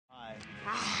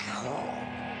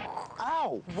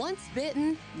Ow! Once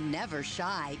bitten, never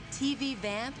shy. TV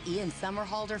vamp Ian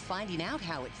Somerhalder finding out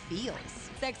how it feels.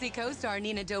 Sexy co-star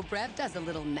Nina Dobrev does a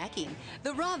little necking.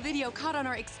 The raw video caught on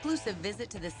our exclusive visit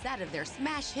to the set of their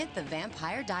smash hit, The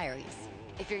Vampire Diaries.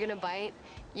 If you're gonna bite,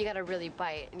 you gotta really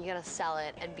bite, and you gotta sell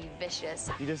it and be vicious.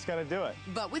 You just gotta do it.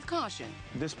 But with caution.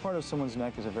 This part of someone's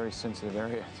neck is a very sensitive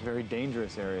area. It's a very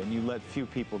dangerous area, and you let few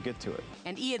people get to it.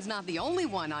 And Ian's not the only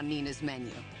one on Nina's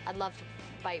menu. I'd love to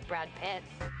bite Brad Pitt.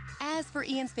 As for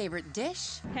Ian's favorite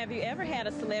dish, Have you ever had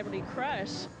a celebrity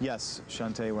crush? Yes,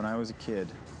 Shantae, when I was a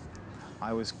kid,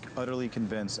 I was utterly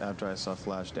convinced after I saw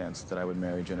Flashdance that I would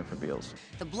marry Jennifer Beals.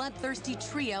 the bloodthirsty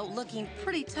trio looking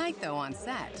pretty tight though on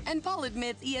set. And Paul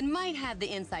admits Ian might have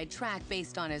the inside track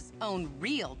based on his own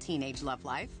real teenage love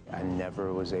life. I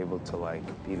never was able to, like,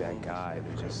 be that guy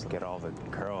to just get all the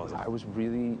girls. I was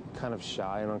really kind of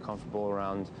shy and uncomfortable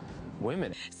around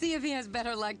women. See if he has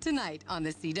better luck tonight on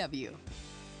the CW.